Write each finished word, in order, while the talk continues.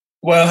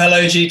Well,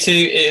 hello, G2.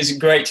 It is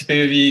great to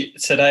be with you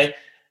today.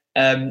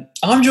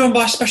 I'm joined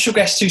by a special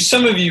guest who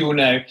some of you will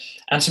know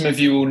and some of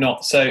you will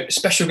not. So,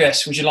 special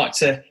guest, would you like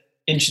to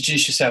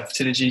introduce yourself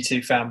to the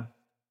G2 fam?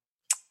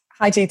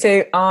 Hi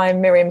G2,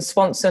 I'm Miriam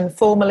Swanson,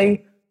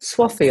 formerly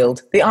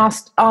Swaffield. The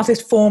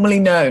artist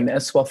formerly known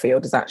as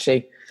Swaffield is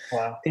actually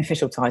the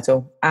official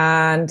title.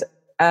 And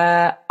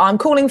I'm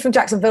calling from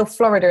Jacksonville,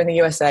 Florida in the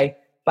USA,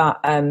 but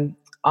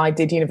I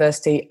did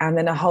university and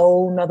then a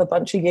whole nother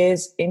bunch of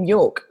years in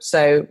York.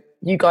 So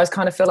you guys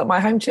kind of feel like my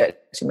home church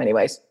in many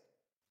ways.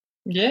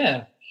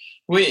 Yeah.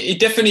 There is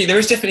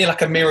definitely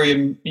like a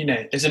Miriam,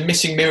 there's a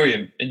missing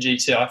Miriam in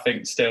G2, I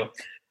think, still.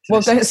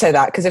 Well, don't say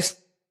that, because if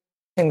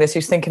this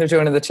who's thinking of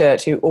joining the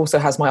church who also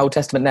has my Old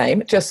Testament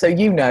name, just so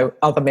you know,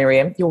 other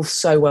Miriam, you're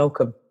so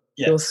welcome.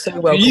 Yeah. You're so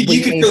welcome.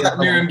 You could fill that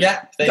Miriam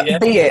gap. There you go.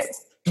 Be it.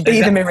 Be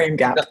exactly. The Miriam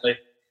gap. Exactly.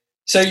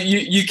 So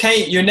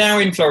you're now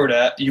in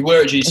Florida. You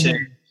were at G2.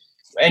 Mm-hmm.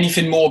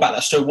 Anything more about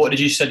that story? What did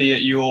you study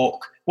at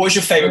York? What was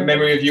your favourite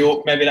memory of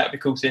York? Maybe that'd be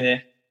cool to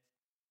hear.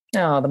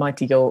 Oh, the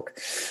mighty York.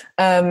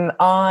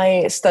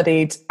 I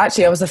studied,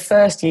 actually I was the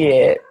first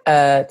year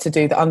to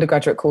do the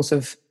undergraduate course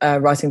of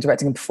writing,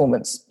 directing and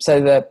performance. So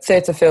the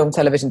theatre, film,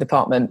 television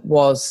department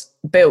was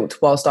built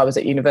whilst I was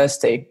at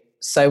university.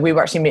 So we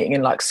were actually meeting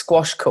in like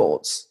squash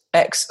courts,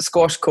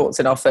 ex-squash courts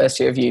in our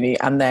first year of uni,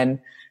 and then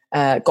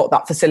got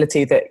that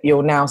facility that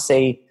you'll now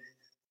see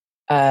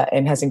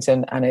in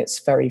Hessington, and it's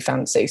very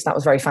fancy. So that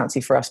was very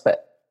fancy for us,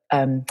 but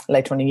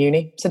later on in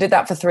uni. So did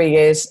that for 3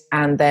 years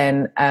and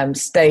then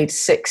stayed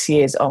 6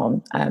 years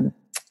on,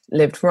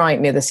 lived right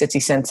near the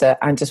city centre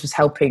and just was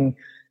helping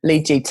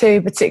lead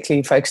G2,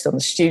 particularly focused on the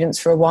students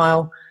for a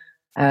while,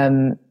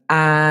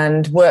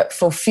 and worked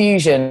for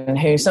Fusion,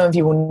 who some of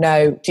you will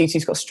know.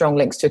 G2's got strong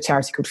links to a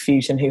charity called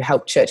Fusion who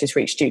help churches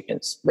reach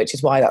students, which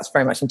is why that's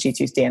very much in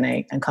G2's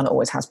DNA and kind of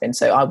always has been.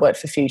 So I worked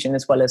for Fusion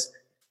as well as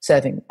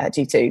serving at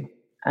G2.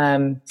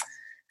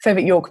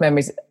 Favourite York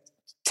memories?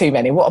 Too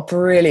many. What a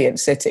brilliant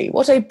city.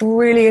 What a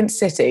brilliant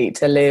city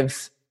to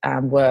live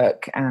and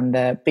work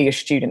and be a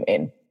student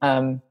in.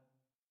 I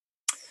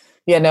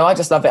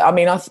just love it. I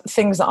mean,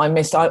 things that I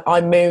missed,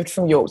 I moved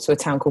from York to a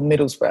town called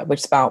Middlesbrough, which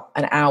is about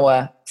an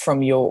hour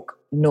from York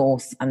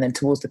north and then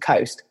towards the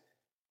coast.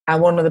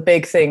 And one of the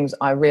big things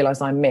I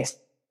realised I missed,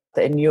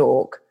 that in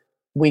York,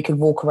 we could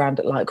walk around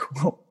at like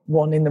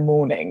 1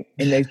 a.m.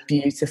 in those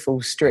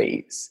beautiful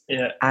streets.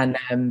 Yeah. And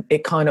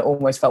it kind of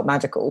almost felt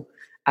magical.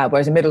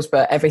 Whereas in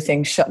Middlesbrough,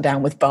 everything shut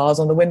down with bars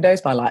on the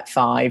windows by like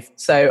 5.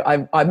 So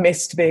I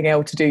missed being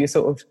able to do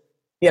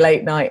your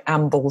late night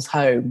ambles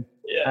home.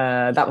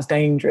 Yeah. That was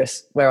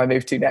dangerous where I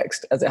moved to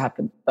next, as it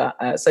happened. But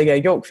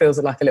York feels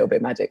like a little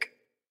bit magic.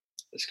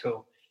 That's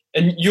cool.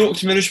 And York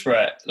to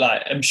Middlesbrough,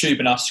 like, I'm sure you've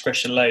been asked this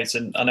question loads,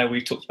 and I know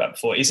we've talked about it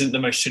before, isn't the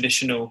most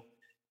traditional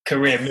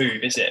career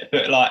move, is it?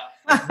 But like,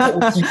 what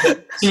was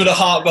some of the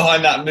heart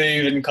behind that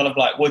move, and kind of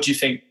like, what do you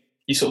think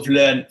you sort of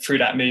learned through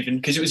that move?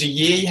 And because it was a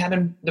year you had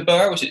in the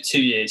borough, or was it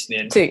 2 years in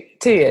the end?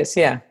 2 years,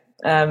 yeah.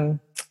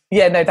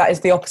 That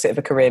is the opposite of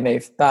a career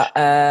move. But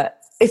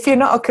if you're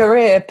not a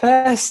career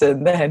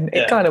person, then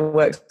it kind of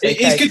works. Okay.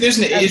 It's good,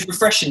 isn't it? It is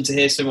refreshing to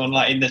hear someone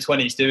like in their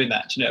 20s doing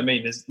that. Do you know what I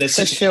mean? There's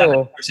such a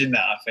challenge in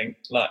that, I think.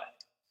 Like,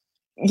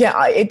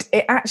 yeah, it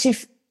actually,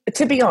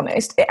 to be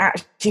honest, it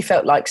actually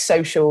felt like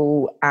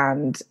social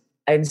and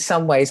in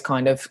some ways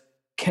kind of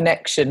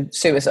connection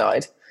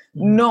suicide.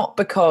 Not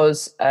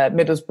because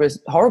Middlesbrough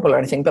is horrible or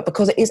anything, but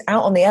because it is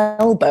out on the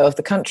elbow of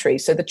the country.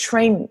 So the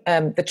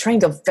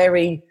trains are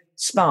very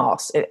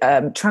sparse.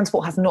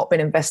 Transport has not been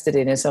invested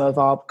in some of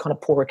our kind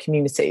of poorer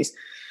communities.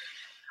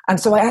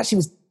 And so I actually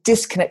was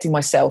disconnecting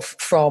myself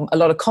from a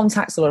lot of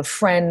contacts, a lot of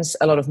friends,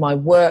 a lot of my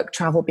work,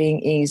 travel being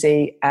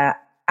easy,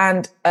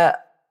 and a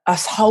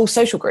whole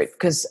social group.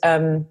 Because,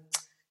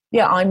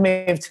 I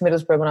moved to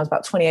Middlesbrough when I was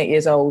about 28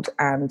 years old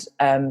and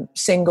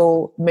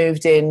single,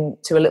 moved in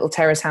to a little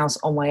terrace house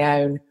on my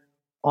own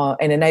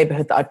in a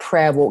neighbourhood that I'd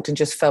prayer walked and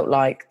just felt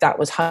like that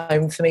was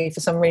home for me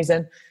for some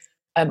reason.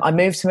 I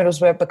moved to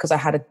Middlesbrough because I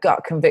had a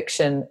gut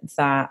conviction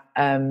that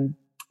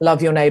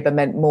love your neighbour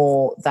meant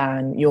more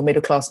than your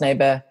middle-class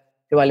neighbour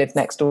who I lived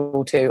next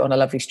door to on a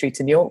lovely street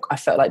in York. I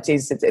felt like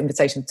Jesus'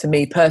 invitation to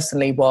me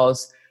personally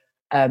was,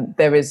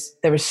 there is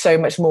so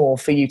much more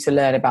for you to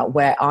learn about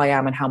where I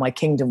am and how my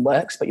kingdom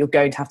works, but you're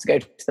going to have to go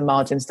to the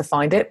margins to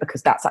find it,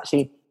 because that's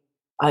actually,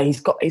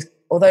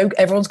 although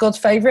everyone's God's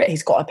favourite,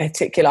 he's got a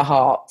particular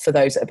heart for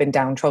those that have been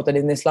downtrodden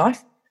in this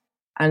life.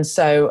 And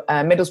so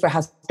Middlesbrough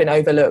has been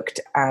overlooked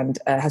and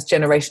has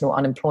generational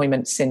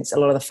unemployment since a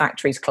lot of the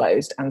factories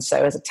closed. And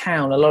so as a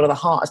town, a lot of the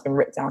heart has been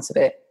ripped out of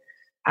it.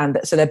 And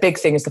so their big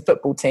thing is the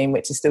football team,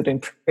 which is still doing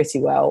pretty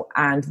well,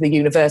 and the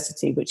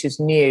university, which is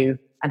new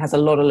and has a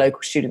lot of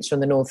local students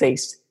from the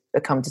northeast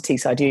that come to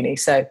Teesside Uni.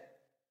 So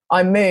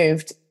I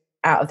moved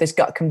out of this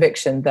gut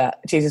conviction that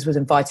Jesus was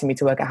inviting me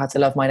to work out how to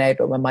love my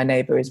neighbour when my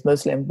neighbour is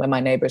Muslim, when my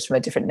neighbour is from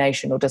a different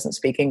nation or doesn't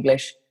speak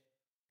English,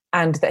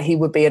 and that he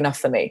would be enough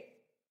for me,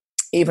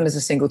 even as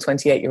a single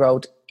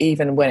 28-year-old,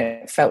 even when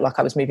it felt like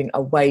I was moving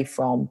away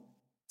from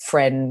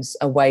friends,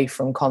 away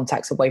from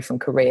contacts, away from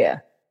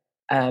career.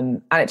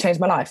 And it changed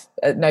my life.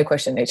 No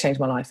question, it changed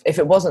my life. If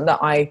it wasn't that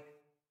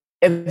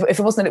if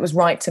it wasn't that it was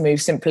right to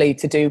move simply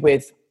to do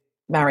with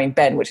marrying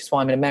Ben, which is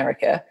why I'm in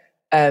America,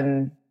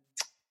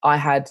 I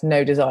had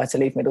no desire to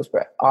leave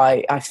Middlesbrough.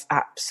 I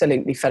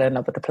absolutely fell in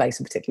love with the place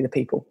and particularly the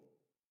people.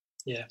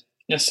 Yeah,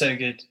 that's so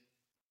good.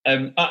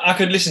 I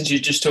could listen to you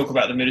just talk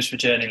about the Middlesbrough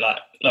journey like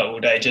all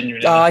day,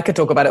 genuinely. I could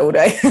talk about it all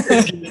day.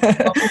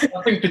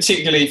 I think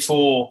particularly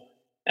for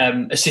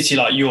a city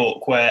like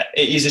York, where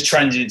it is a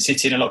transient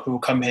city and a lot of people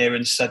come here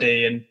and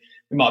study, and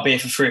we might be here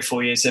for 3 or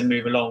 4 years then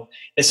move along.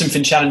 There's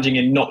something challenging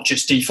in not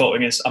just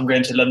defaulting as I'm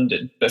going to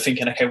London, but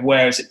thinking, okay,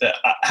 where is it that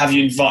have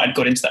you invited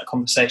God into that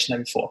conversation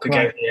before? I could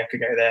go here, I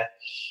could go there.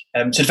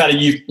 So the fact that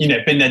you've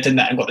been there, done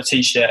that, and got the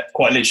t-shirt,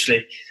 quite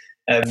literally,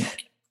 up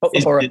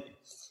the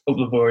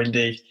borough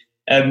indeed.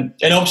 And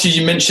obviously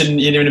you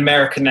mentioned you're in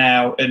America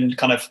now and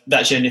kind of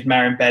that journey of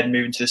marrying Ben,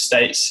 moving to the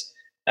States.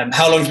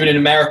 How long have you been in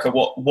America?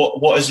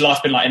 What has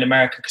life been like in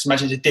America? Because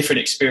imagine it's a different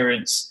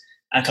experience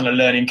and kind of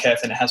learning curve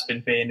than it has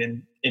been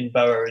being in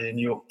Borough and in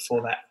York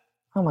before that.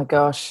 Oh my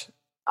gosh.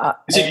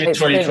 Particularly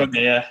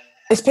 2020, yeah.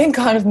 It's been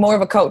kind of more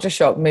of a culture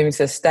shock moving to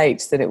the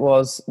States than it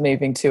was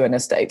moving to an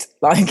estate.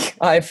 Like,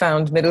 I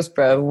found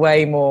Middlesbrough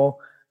way more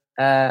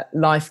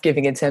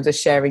life-giving in terms of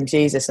sharing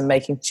Jesus and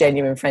making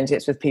genuine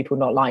friendships with people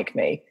not like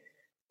me.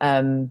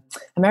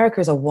 America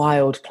is a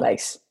wild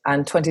place,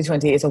 and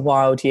 2020 is a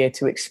wild year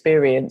to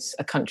experience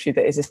a country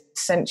that is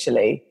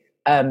essentially,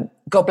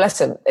 God bless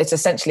them, it's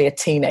essentially a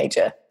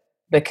teenager,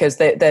 because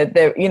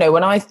they're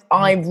when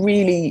I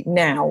really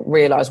now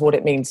realize what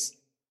it means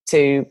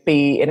to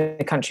be in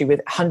a country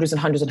with hundreds and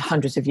hundreds and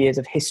hundreds of years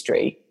of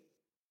history,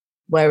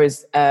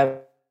 whereas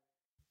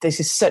this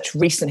is such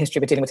recent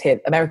history we're dealing with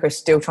here. America is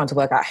still trying to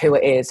work out who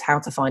it is, how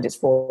to find its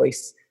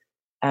voice,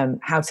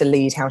 how to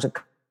lead, how to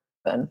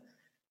govern.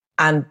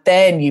 And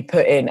then you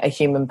put in a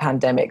human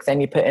pandemic, then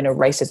you put in a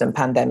racism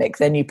pandemic,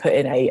 then you put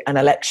in an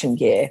election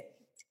year,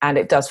 and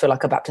it does feel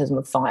like a baptism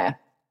of fire.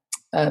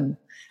 And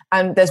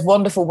there's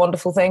wonderful,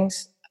 wonderful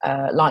things.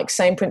 Like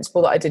same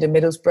principle that I did in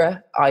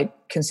Middlesbrough. I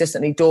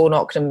consistently door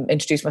knocked and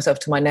introduced myself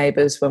to my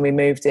neighbours when we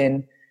moved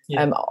in.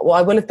 Yeah.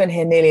 I will have been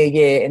here nearly a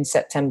year in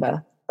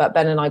September, but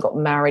Ben and I got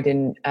married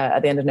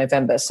at the end of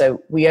November.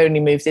 So we only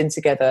moved in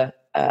together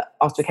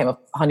after we came off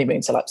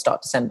honeymoon, so like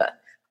start December.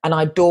 And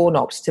I door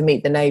knocked to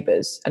meet the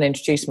neighbours and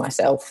introduce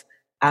myself.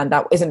 And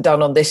that isn't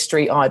done on this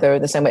street either,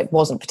 in the same way it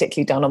wasn't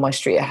particularly done on my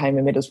street at home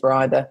in Middlesbrough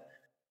either.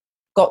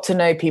 Got to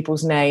know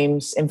people's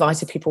names,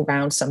 invited people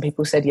round. Some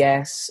people said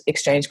yes,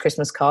 exchanged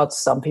Christmas cards.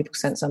 Some people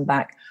sent some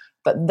back.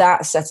 But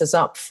that set us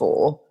up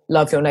for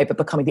love your neighbour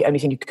becoming the only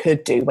thing you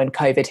could do when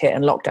COVID hit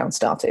and lockdown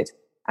started.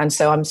 And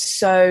so I'm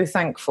so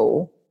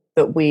thankful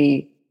that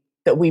we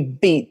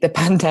beat the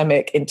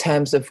pandemic in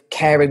terms of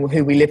caring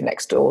who we live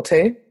next door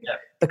to, yeah.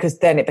 Because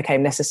then it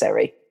became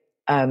necessary.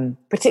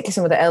 Particularly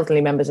some of the elderly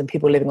members and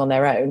people living on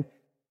their own.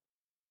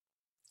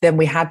 Then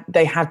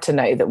they had to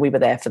know that we were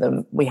there for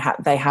them.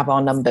 They have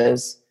our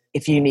numbers.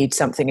 If you need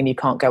something and you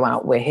can't go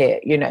out, we're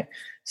here,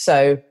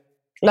 So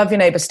love your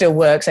neighbour still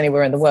works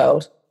anywhere in the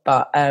world,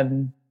 but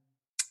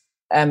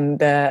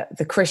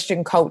the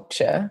Christian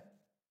culture,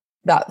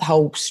 that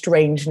whole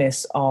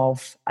strangeness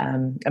of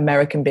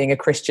American being a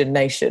Christian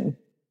nation,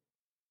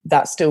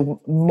 that's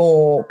still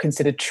more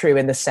considered true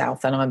in the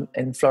South, and I'm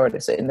in Florida,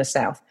 so in the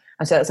South.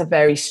 And so that's a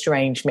very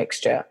strange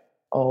mixture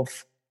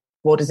of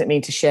what does it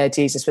mean to share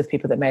Jesus with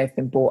people that may have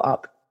been brought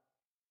up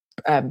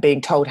being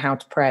told how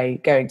to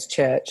pray, going to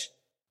church,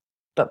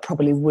 but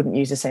probably wouldn't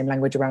use the same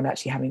language around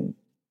actually having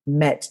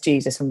met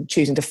Jesus and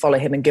choosing to follow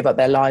him and give up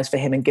their lives for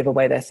him and give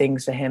away their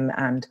things for him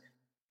and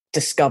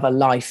discover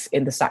life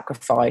in the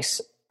sacrifice.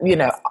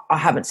 I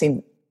haven't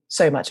seen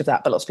so much of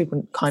that, but lots of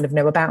people kind of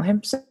know about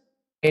him. So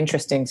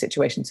interesting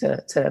situation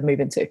to move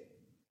into.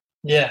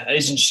 Yeah, it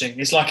is interesting.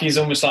 It's like he's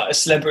almost like a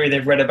celebrity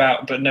they've read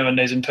about, but no one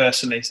knows him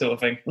personally, sort of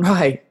thing.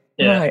 Right.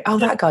 Yeah. Right. Oh,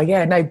 that guy.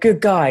 Yeah. No, good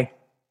guy.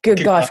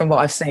 Good guy from what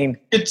I've seen.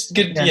 Good.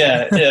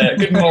 Yeah.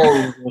 Good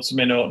morals or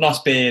something, or nice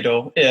beard,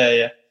 or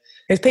yeah.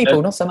 His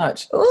people, not so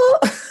much.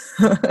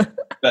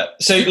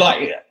 But so,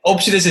 like,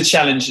 obviously, there's a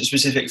challenge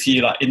specific for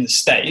you, like in the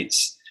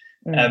States,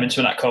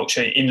 into that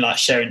culture, in like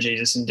sharing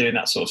Jesus and doing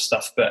that sort of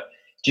stuff. But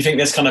do you think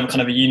there's kind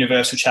of a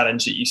universal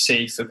challenge that you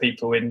see for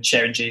people in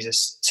sharing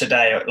Jesus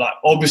today? Like,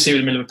 obviously, we're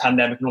in the middle of a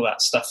pandemic and all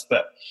that stuff.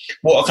 But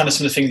what are kind of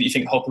some of the things that you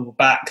think hold people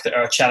back that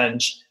are a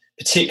challenge,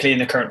 particularly in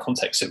the current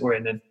context that we're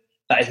in? And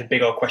that is a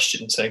big old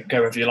question. So go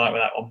wherever you like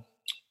with that one.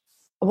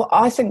 Well,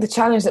 I think the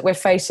challenge that we're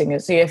facing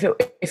is, if you're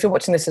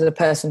watching this as a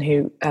person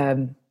who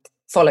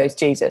follows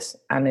Jesus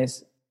and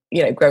is,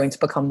 growing to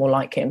become more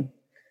like him,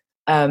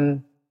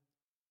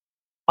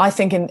 I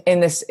think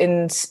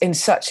in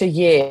such a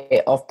year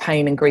of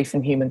pain and grief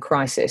and human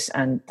crisis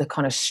and the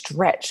kind of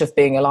stretch of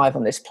being alive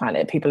on this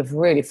planet, people have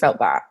really felt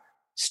that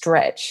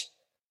stretch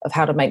of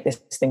how to make this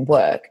thing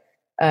work.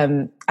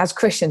 As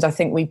Christians, I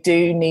think we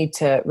do need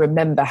to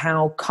remember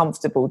how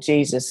comfortable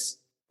Jesus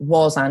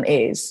was and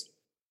is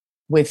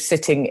with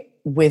sitting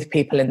with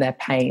people in their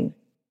pain,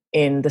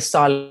 in the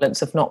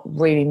silence of not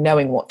really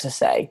knowing what to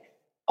say,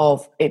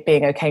 of it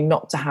being okay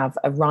not to have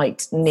a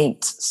right,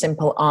 neat,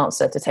 simple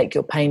answer to take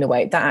your pain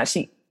away. That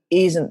actually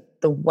isn't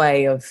the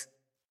way of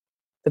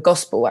the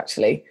gospel,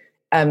 actually.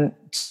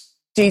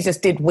 Jesus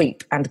did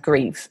weep and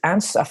grieve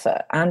and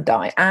suffer and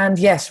die and,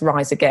 yes,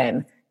 rise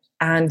again,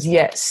 and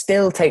yet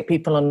still take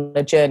people on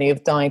a journey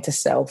of dying to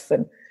self.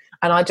 And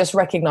I just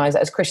recognize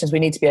that as Christians, we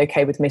need to be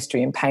okay with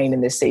mystery and pain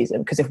in this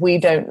season, because if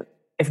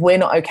we're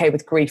not okay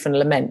with grief and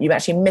lament, you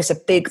actually miss a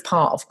big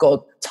part of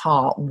God's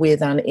heart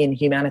with and in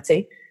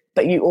humanity.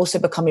 But you also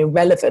become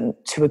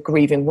irrelevant to a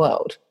grieving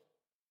world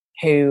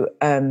who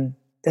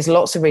there's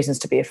lots of reasons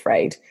to be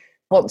afraid.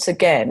 Once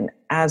again,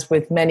 as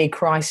with many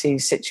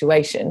crises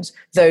situations,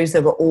 those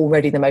that were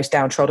already the most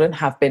downtrodden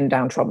have been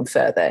downtrodden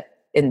further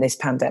in this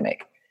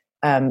pandemic.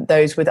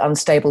 Those with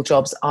unstable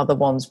jobs are the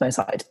ones most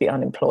likely to be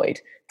unemployed.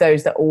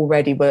 Those that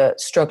already were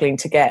struggling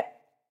to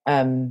get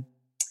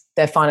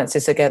their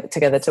finances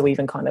together to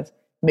even kind of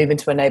move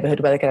into a neighborhood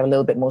where they can have a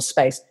little bit more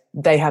space,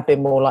 they have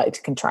been more likely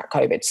to contract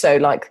COVID. So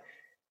like,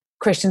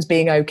 Christians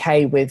being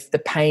okay with the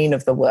pain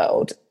of the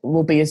world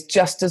will be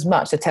just as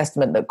much a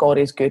testament that God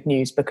is good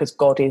news because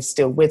God is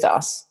still with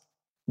us,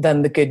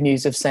 than the good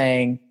news of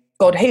saying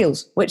God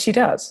heals, which he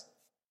does.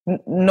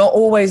 Not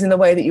always in the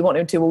way that you want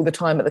him to all the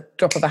time at the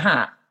drop of a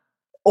hat.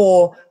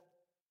 Or,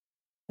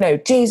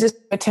 Jesus'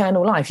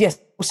 eternal life, yes,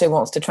 also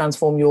wants to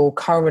transform your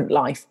current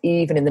life,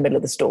 even in the middle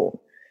of the storm.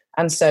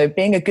 And so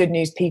being a good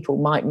news people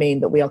might mean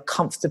that we are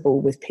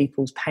comfortable with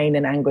people's pain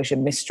and anguish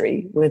and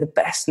mystery. We're the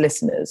best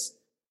listeners.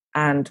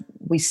 And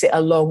we sit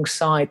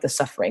alongside the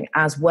suffering,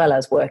 as well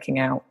as working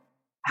out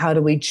how do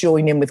we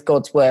join in with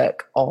God's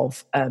work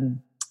of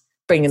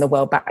bringing the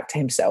world back to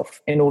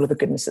himself in all of the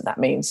goodness that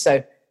means.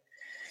 So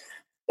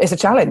it's a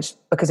challenge,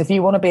 because if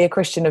you want to be a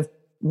Christian of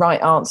right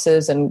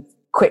answers and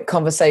quick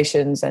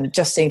conversations and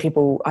just seeing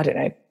people,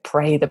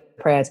 pray the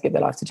prayer to give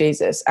their life to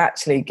Jesus,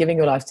 actually giving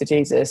your life to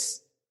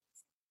Jesus,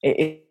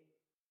 it's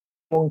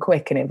more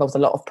quick and it involves a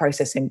lot of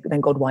processing. Then,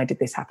 God, why did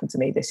this happen to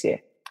me this year?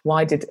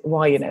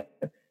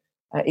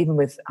 Even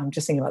with, I'm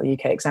just thinking about the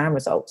UK exam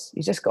results,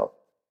 you just got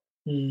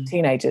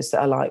teenagers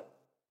that are like,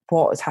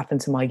 what has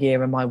happened to my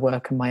year and my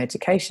work and my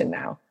education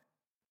now?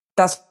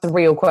 That's the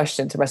real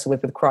question to wrestle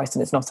with Christ,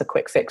 and it's not a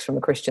quick fix from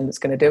a Christian that's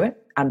going to do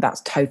it, and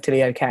that's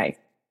totally okay.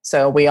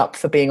 So are we up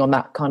for being on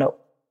that kind of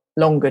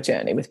longer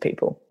journey with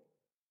people?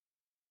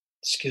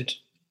 It's good.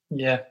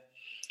 Yeah.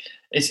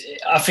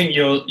 I think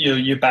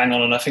you're bang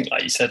on, and I think,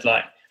 like you said,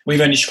 like we've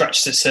only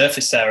scratched the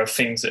surface there of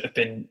things that have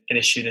been an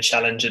issue and a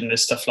challenge, and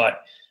there's stuff like,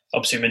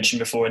 obviously we mentioned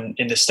before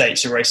in the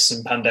States, the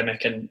racism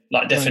pandemic, and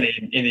like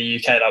definitely in the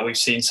UK, like we've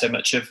seen so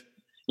much of,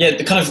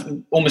 the kind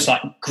of almost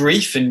like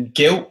grief and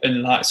guilt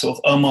and like sort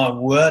of, oh my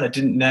word, I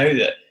didn't know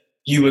that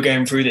you were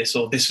going through this,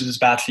 or this was as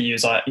bad for you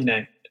as I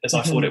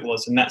thought it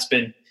was. And that's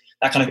been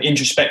that kind of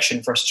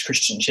introspection for us as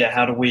Christians. Yeah.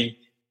 How do we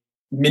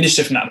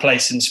minister from that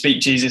place and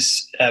speak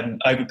Jesus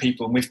over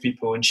people and with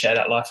people and share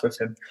that life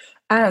with him?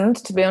 And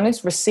to be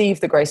honest,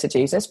 receive the grace of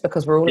Jesus,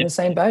 because we're all in the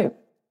same boat.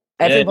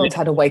 Everyone's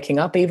had a waking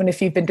up, even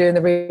if you've been doing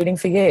the reading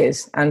for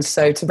years. And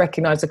so to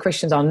recognize that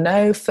Christians are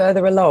no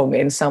further along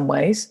in some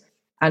ways,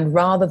 and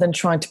rather than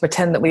trying to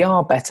pretend that we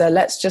are better,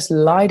 let's just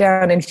lie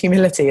down in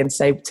humility and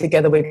say,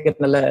 together we're going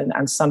to learn.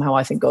 And somehow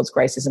I think God's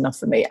grace is enough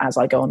for me as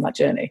I go on that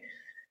journey.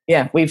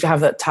 Yeah, we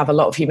have to have a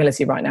lot of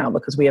humility right now,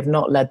 because we have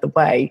not led the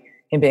way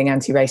in being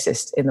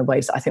anti-racist in the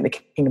ways that I think the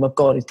kingdom of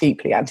God is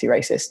deeply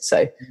anti-racist.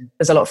 So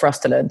there's a lot for us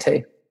to learn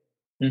too.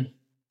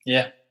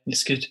 Yeah,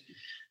 it's good.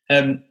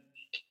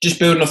 Just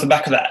building off the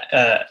back of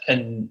that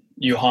and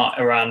your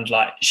heart around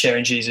like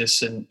sharing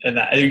Jesus and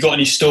that, have you got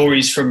any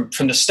stories from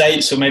the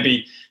States, or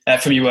maybe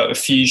from your work with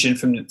Fusion,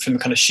 from the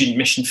kind of student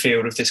mission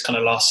field of this kind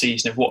of last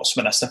season, of what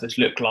some of that stuff has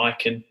looked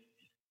like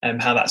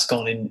and how that's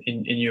gone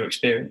in your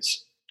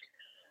experience?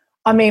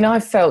 I mean, I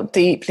felt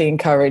deeply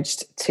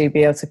encouraged to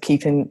be able to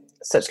keep in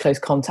such close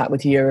contact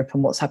with Europe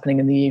and what's happening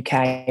in the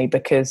UK,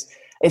 because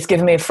it's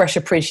given me a fresh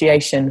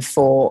appreciation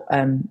for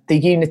the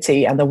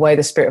unity and the way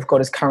the Spirit of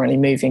God is currently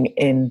moving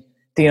in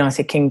the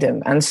United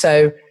Kingdom. And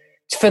so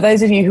for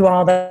those of you who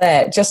are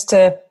there, just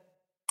to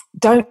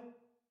don't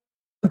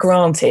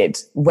granted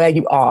where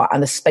you are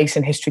and the space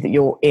in history that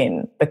you're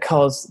in,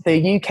 because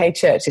the UK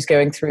church is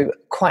going through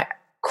quite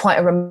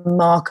a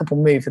remarkable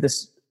move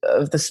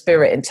of the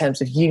Spirit in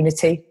terms of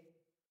unity,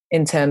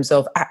 in terms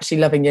of actually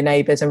loving your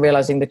neighbours and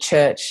realising the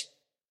church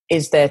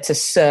is there to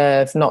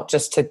serve, not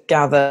just to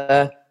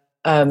gather.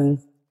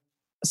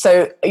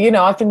 So,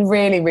 I've been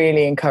really,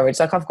 really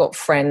encouraged. Like, I've got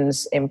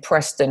friends in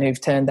Preston who've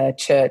turned their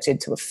church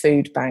into a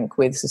food bank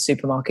with the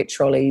supermarket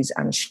trolleys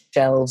and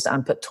shelves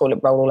and put toilet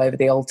roll all over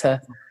the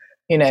altar.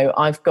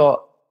 I've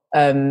got,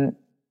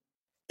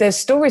 there's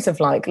stories of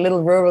like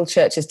little rural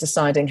churches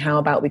deciding, how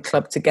about we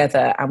club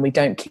together and we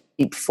don't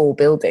keep 4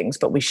 buildings,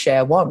 but we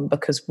share one,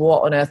 because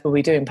what on earth were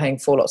we doing paying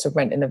 4 lots of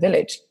rent in a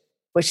village?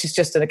 Which is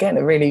just, again,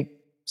 a really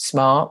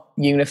smart,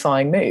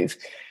 unifying move.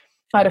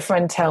 I had a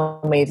friend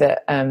tell me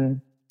that,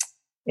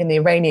 in the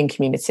Iranian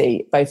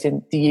community, both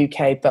in the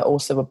UK but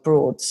also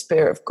abroad,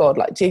 Spirit of God,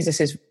 like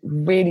Jesus is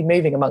really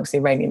moving amongst the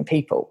Iranian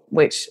people,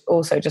 which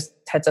also, just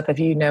heads up, if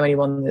you know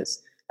anyone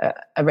that's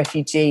a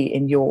refugee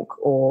in York,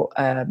 or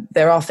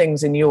there are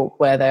things in York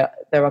where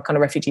there are kind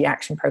of refugee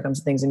action programs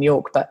and things in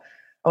York. But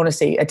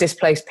honestly, a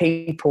displaced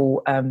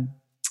people,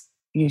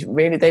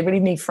 they really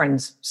need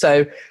friends.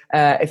 So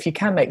if you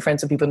can make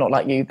friends with people not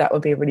like you, that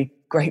would be a really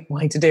great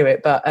way to do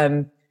it. But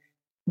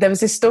there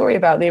was this story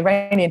about the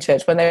Iranian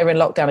church when they were in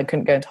lockdown and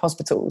couldn't go into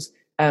hospitals.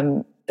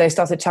 They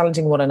started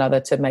challenging one another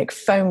to make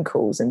phone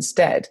calls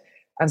instead.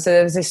 And so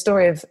there was this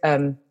story of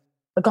a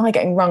guy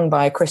getting rung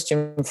by a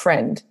Christian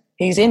friend.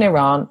 He's in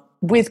Iran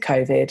with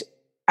COVID,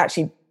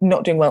 actually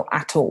not doing well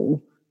at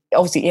all,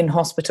 obviously in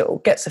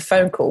hospital, gets a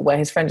phone call where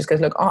his friend just goes,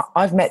 look,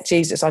 I've met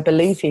Jesus. I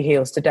believe he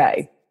heals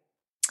today.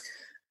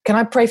 Can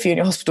I pray for you in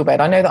your hospital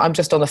bed? I know that I'm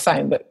just on the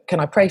phone, but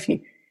can I pray for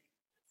you?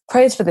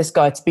 Prays for this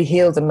guy to be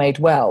healed and made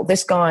well.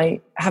 This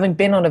guy, having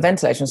been on a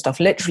ventilator and stuff,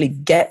 literally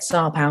gets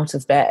up out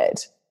of bed,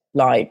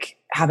 like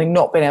having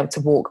not been able to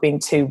walk, being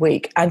too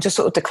weak, and just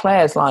sort of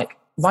declares, like,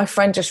 my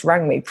friend just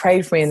rang me,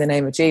 prayed for me in the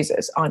name of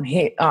Jesus. I'm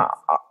healed.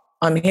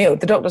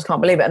 The doctors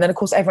can't believe it. And then, of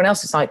course, everyone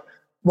else is like,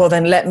 well,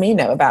 then let me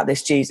know about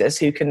this Jesus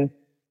who can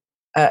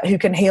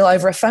heal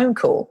over a phone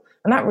call.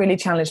 And that really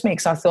challenged me,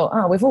 because I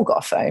thought, we've all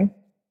got a phone.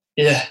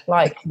 Yeah.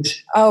 Like,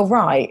 oh,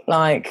 right.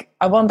 Like,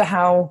 I wonder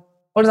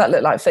what does that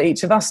look like for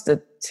each of us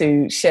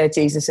to share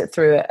Jesus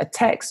through a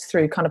text,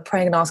 through kind of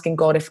praying and asking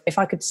God, if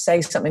I could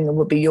say something that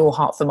would be your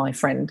heart for my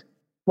friend,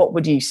 what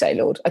would you say,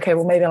 Lord? Okay,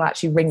 well, maybe I'll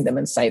actually ring them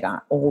and say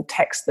that, or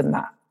text them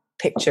that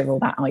picture or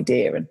that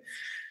idea. And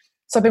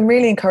so I've been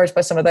really encouraged by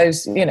some of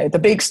those, the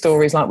big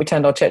stories, like we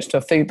turned our church to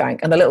a food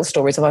bank, and the little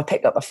stories of I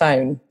picked up the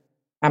phone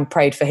and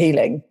prayed for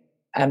healing.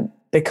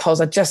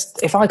 Because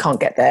if I can't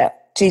get there,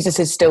 Jesus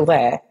is still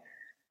there.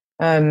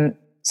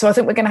 So I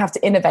think we're going to have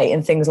to innovate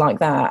in things like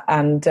that.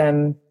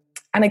 And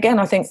again,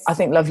 I think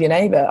love your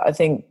neighbor. I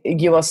think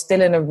you are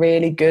still in a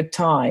really good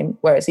time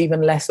where it's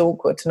even less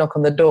awkward to knock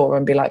on the door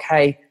and be like,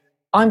 hey,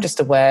 I'm just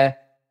aware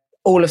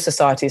all of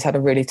society has had a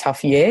really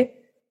tough year.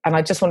 And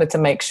I just wanted to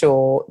make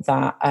sure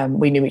that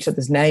we knew each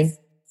other's name.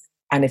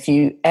 And if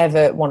you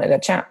ever wanted a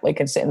chat, we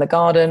can sit in the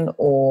garden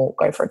or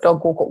go for a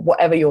dog walk or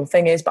whatever your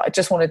thing is. But I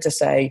just wanted to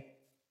say,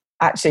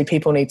 actually,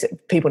 people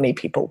need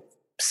people.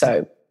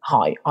 So,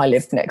 hi, I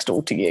live next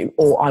door to you,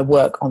 or I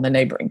work on the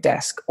neighbouring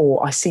desk,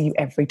 or I see you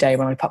every day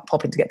when I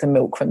pop in to get the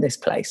milk from this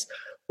place,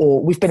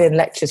 or we've been in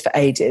lectures for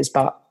ages,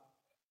 but,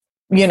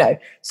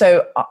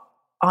 so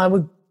I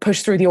would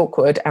push through the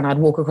awkward and I'd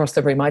walk across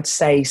the room. I'd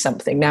say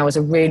something. Now is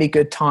a really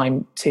good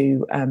time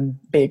to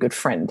be a good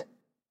friend.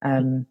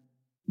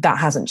 That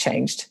hasn't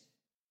changed,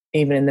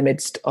 even in the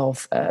midst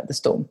of the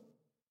storm.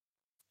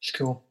 It's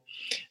cool.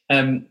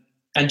 And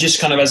just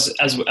kind of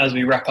as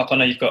we wrap up, I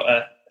know you've got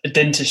a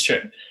dentist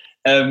trip.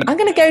 I'm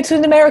going to go to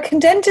an American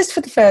dentist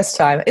for the first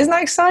time. Isn't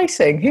that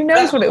exciting? Who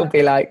knows what it will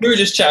be like? We were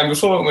just chatting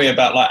before, weren't we,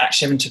 about like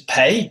actually having to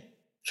pay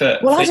for.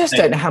 Well, I just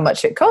don't know how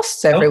much it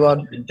costs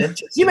everyone.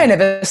 You may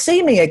never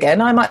see me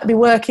again. I might be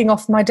working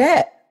off my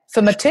debt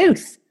for my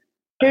tooth.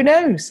 Who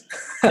knows?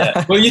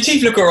 Yeah. Well, your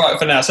teeth look all right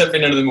for now, so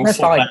hopefully none of them will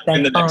fall out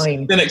in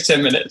the next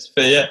 10 minutes.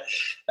 But yeah,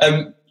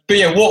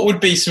 what would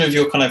be some of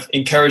your kind of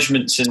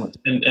encouragements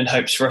and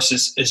hopes for us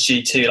as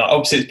G2? Like,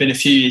 obviously, it's been a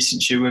few years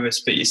since you were with us,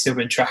 but you've still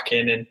been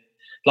tracking, and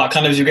like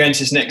kind of as you're going to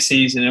this next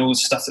season and all the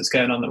stuff that's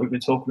going on that we've been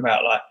talking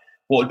about, like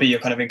what would be your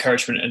kind of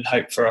encouragement and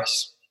hope for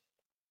us?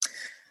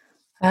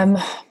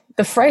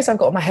 The phrase I've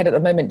got in my head at the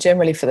moment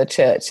generally for the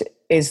church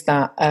is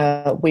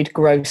that we'd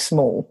grow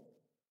small.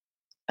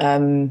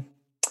 What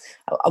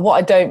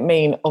I don't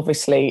mean,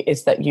 obviously,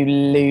 is that you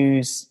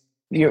lose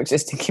your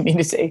existing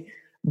community,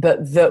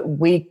 but that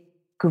we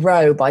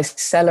grow by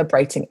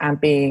celebrating and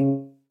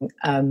being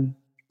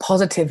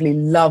positively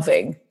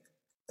loving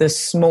the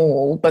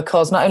small,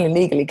 because not only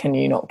legally can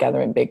you not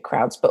gather in big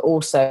crowds, but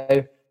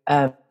also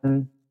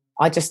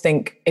I just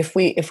think if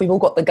we've all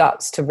got the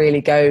guts to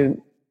really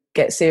go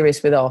get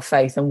serious with our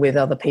faith and with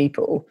other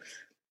people,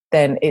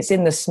 then it's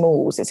in the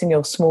smalls, it's in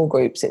your small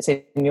groups, it's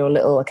in your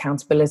little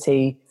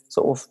accountability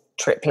sort of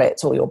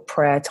triplets or your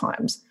prayer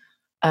times,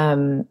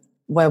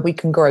 where we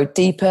can grow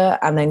deeper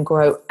and then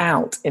grow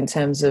out in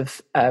terms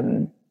of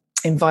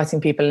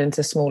inviting people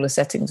into smaller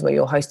settings where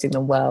you're hosting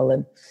them well.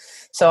 And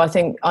so I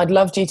think I'd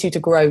love G2 to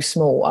grow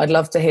small. I'd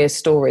love to hear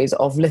stories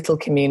of little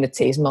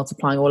communities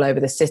multiplying all over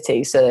the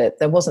city, so that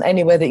there wasn't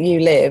anywhere that you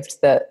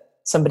lived that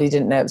somebody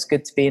didn't know it was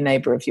good to be a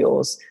neighbour of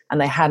yours, and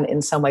they hadn't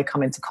in some way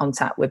come into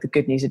contact with the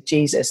good news of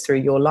Jesus through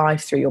your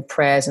life, through your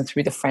prayers, and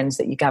through the friends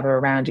that you gather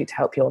around you to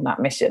help you on that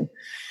mission.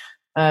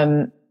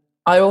 I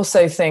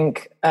also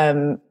think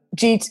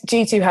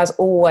G2 has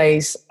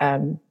always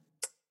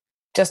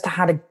just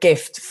had a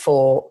gift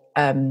for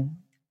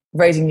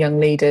raising young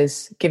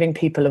leaders, giving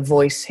people a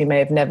voice who may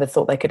have never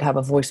thought they could have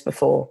a voice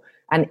before,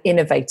 and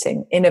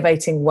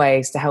innovating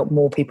ways to help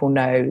more people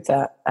know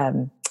that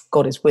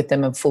God is with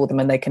them and for them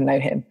and they can know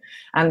him.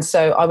 And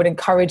so I would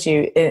encourage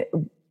you,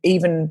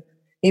 even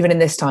in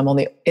this time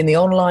in the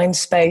online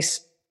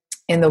space,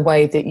 in the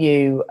way that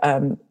you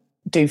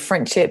do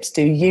friendships,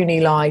 do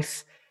uni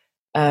life,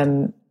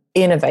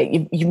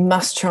 innovate. You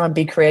must try and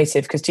be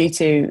creative, because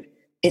G2,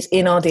 it's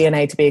in our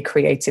DNA to be a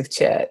creative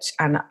church.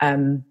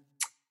 And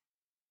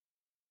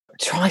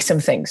try some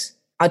things.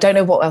 I don't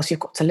know what else you've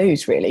got to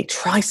lose, really.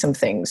 Try some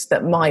things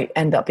that might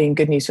end up being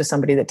good news for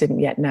somebody that didn't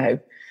yet know.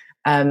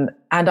 And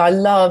I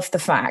love the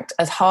fact,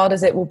 as hard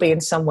as it will be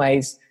in some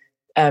ways,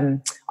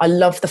 I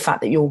love the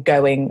fact that you're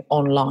going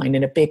online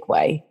in a big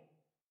way.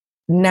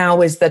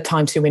 Now is the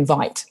time to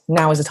invite.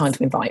 Now is the time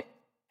to invite.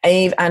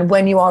 And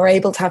when you are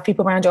able to have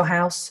people around your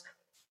house,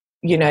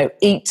 you know,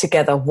 eat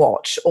together,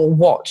 watch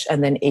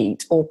and then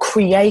eat, or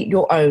create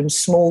your own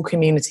small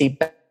community,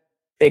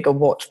 bigger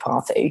watch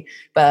party.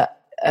 But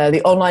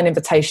the online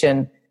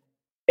invitation,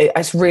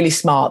 it's really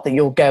smart that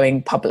you're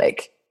going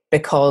public,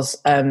 because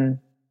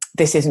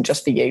this isn't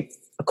just for you.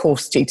 Of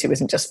course, G2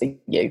 isn't just for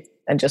you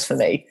and just for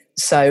me.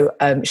 So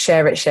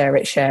share it,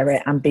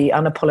 and be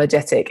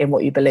unapologetic in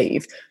what you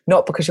believe.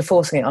 Not because you're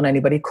forcing it on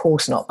anybody, of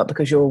course not, but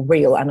because you're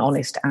real and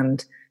honest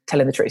and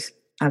telling the truth.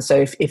 And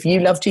so if you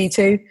love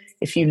G2,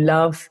 if you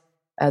love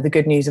the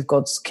good news of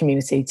God's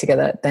community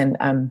together, then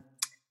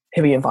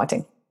who are you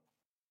inviting?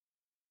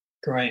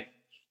 Great.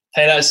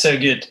 Hey, that's so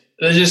good.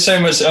 There's just so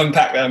much to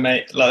unpack there,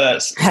 mate. Like,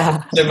 that's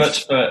so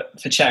much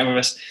for chatting with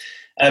us.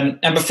 And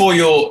before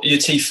your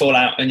teeth fall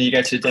out and you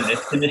go to the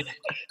dentist,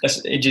 that's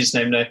in Jesus'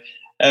 name, no.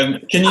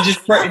 Can you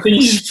just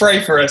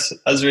pray for us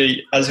as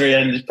we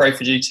end? Just pray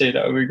for G2.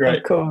 That would be great.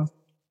 Of course.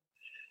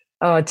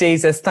 Oh,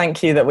 Jesus,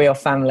 thank you that we are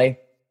family.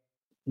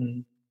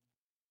 Mm.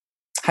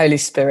 Holy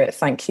Spirit,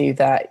 thank you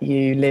that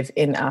you live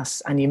in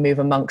us and you move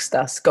amongst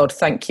us. God,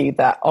 thank you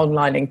that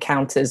online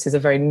encounters is a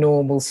very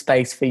normal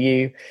space for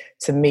you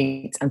to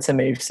meet and to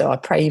move. So I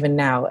pray even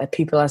now that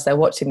people, as they're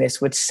watching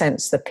this, would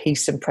sense the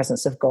peace and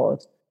presence of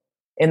God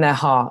in their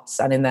hearts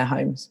and in their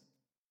homes.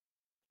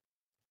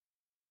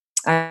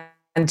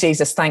 And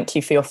Jesus, thank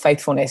you for your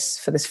faithfulness,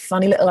 for this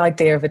funny little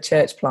idea of a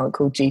church plant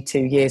called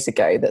G2 years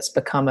ago that's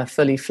become a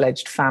fully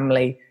fledged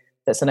family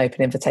that's an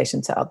open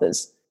invitation to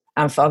others.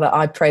 And Father,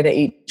 I pray that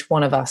each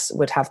one of us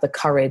would have the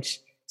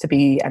courage to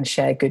be and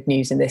share good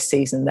news in this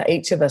season, that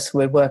each of us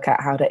would work out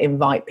how to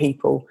invite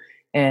people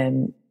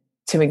to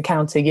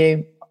encounter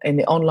you in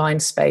the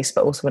online space,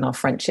 but also in our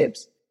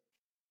friendships.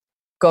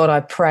 God, I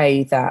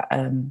pray that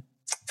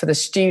for the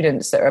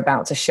students that are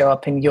about to show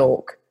up in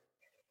York,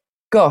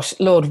 gosh,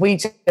 Lord, we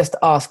just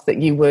ask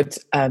that you would,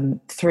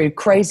 through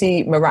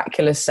crazy,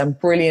 miraculous and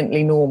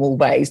brilliantly normal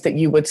ways, that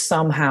you would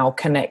somehow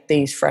connect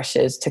these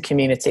freshers to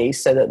community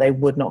so that they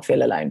would not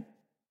feel alone.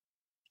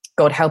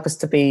 God, help us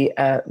to be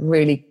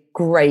really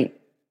great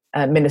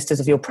ministers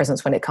of your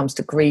presence when it comes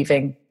to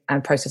grieving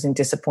and processing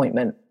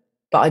disappointment.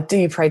 But I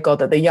do pray, God,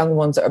 that the young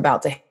ones that are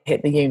about to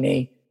hit the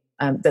uni,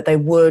 that they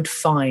would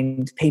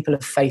find people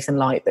of faith and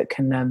light that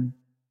can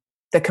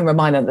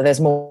remind them that there's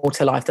more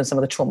to life than some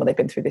of the trauma they've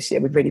been through this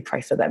year. We'd really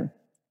pray for them.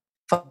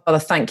 Father,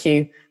 thank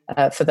you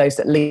for those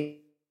that lead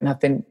and have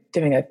been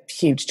doing a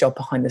huge job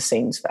behind the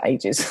scenes for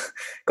ages.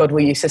 God,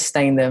 will you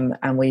sustain them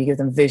and will you give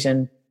them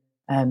vision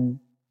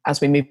as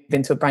we move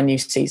into a brand new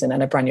season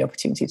and a brand new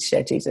opportunity to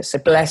share Jesus. So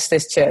bless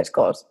this church,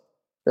 God.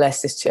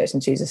 Bless this church in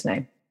Jesus'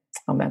 name.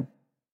 Amen.